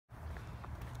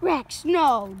Rex,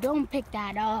 no, don't pick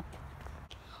that up.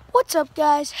 What's up,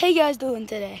 guys? How you guys doing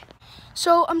today?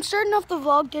 So I'm starting off the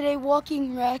vlog today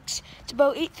walking Rex. It's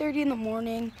about 8:30 in the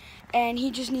morning, and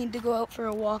he just needed to go out for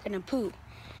a walk and a poo.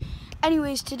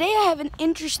 Anyways, today I have an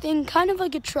interesting, kind of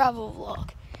like a travel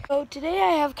vlog. So today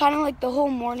I have kind of like the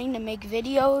whole morning to make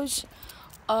videos,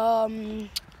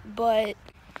 but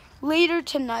later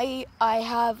tonight I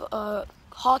have a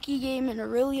hockey game in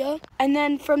Aurelia, and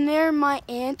then from there my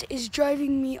aunt is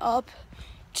driving me up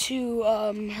to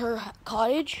her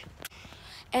cottage,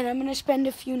 and I'm gonna spend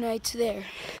a few nights there.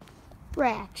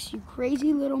 Rex, you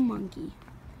crazy little monkey.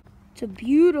 It's a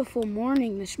beautiful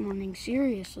morning this morning,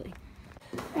 seriously.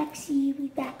 Rexy, we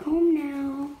back home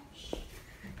now.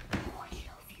 Oh, I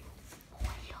love you. Oh,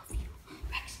 I love you.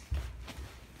 Rex.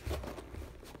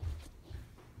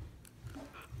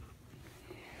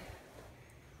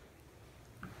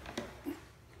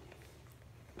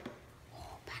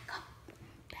 Oh, back up.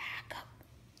 Back up.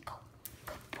 Go.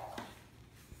 Good boy.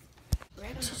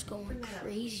 Rex is going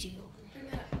crazy over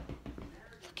there.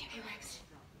 Look at me, Rex.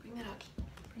 Bring that up.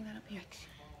 Bring that up here. Rex.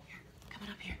 Coming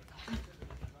up here.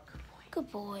 Good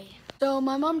boy. So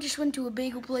my mom just went to a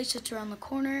bagel place that's around the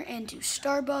corner and to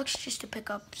Starbucks just to pick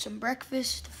up some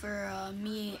breakfast for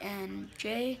me and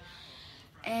Jay.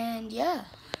 And yeah.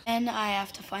 And I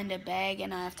have to find a bag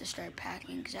and I have to start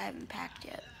packing because I haven't packed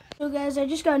yet. So guys, I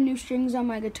just got new strings on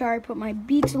my guitar. I put my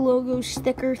Beats logo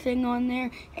sticker thing on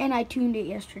there and I tuned it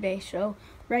yesterday. So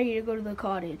ready to go to the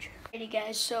cottage. Alrighty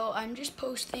guys, so I'm just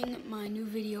posting my new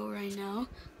video right now.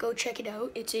 Go check it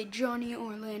out. It's a Johnny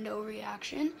Orlando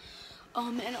reaction.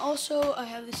 And also I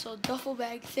have this little duffel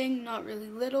bag thing, not really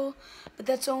little, but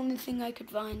that's the only thing I could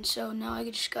find, so now I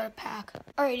just gotta pack.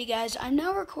 Alrighty guys, I'm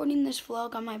now recording this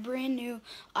vlog on my brand new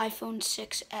iPhone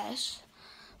 6s.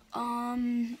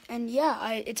 And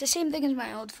yeah, it's the same thing as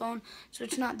my old phone, so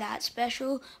it's not that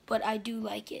special, but I do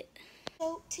like it.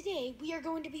 So today we are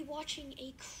going to be watching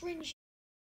a cringe.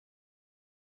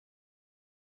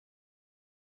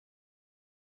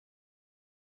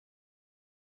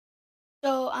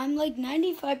 So I'm like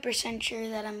 95% sure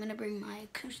that I'm gonna bring my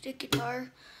acoustic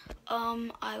guitar.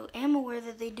 I am aware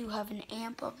that they do have an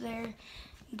amp up there,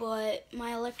 but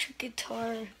my electric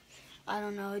guitar, I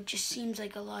don't know, it just seems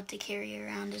like a lot to carry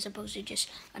around as opposed to just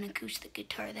an acoustic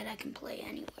guitar that I can play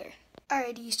anywhere.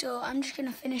 Alrighty, so I'm just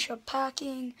gonna finish up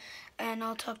packing and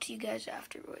I'll talk to you guys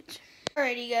afterwards.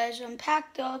 Alrighty guys, I'm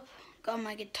packed up, got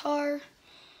my guitar,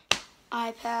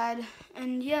 iPad,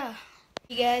 and yeah.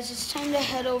 Hey guys, it's time to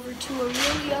head over to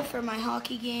Aurelia for my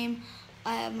hockey game.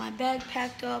 I have my bag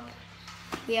packed up.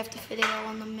 We have to fit it all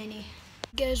on the Mini.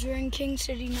 Guys, we're in King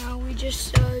City now. We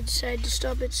just decided to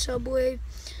stop at Subway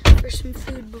for some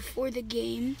food before the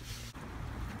game.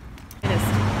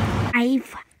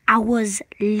 5 hours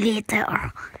later.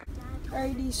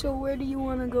 Alrighty, so where do you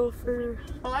want to go for?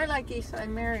 Well, I like Eastside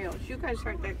Mario's. You guys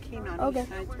aren't that keen on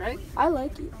Eastside, right? I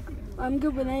like it. I'm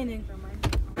good with anything.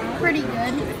 Pretty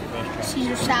good.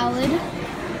 Caesar salad.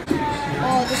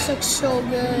 Oh, this looks so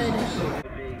good.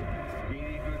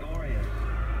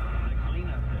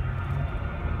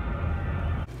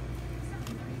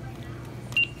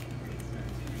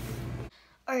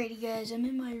 Alrighty guys, I'm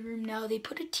in my room now. They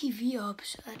put a TV up,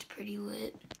 so that's pretty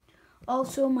lit.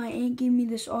 Also, my aunt gave me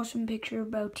this awesome picture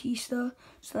of Bautista,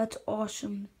 so that's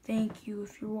awesome. Thank you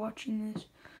if you're watching this.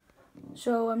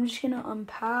 So I'm just gonna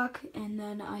unpack, and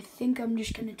then I think I'm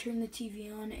just gonna turn the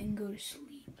TV on and go to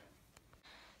sleep.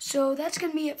 So that's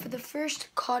gonna be it for the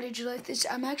first Cottage Life.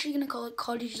 I'm actually gonna call it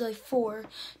Cottage Life 4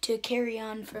 to carry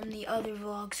on from the other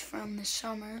vlogs from the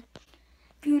summer.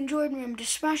 If you enjoyed, remember to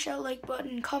smash that like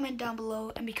button, comment down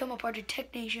below, and become a part of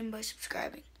Tech Nation by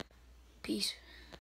subscribing. Peace.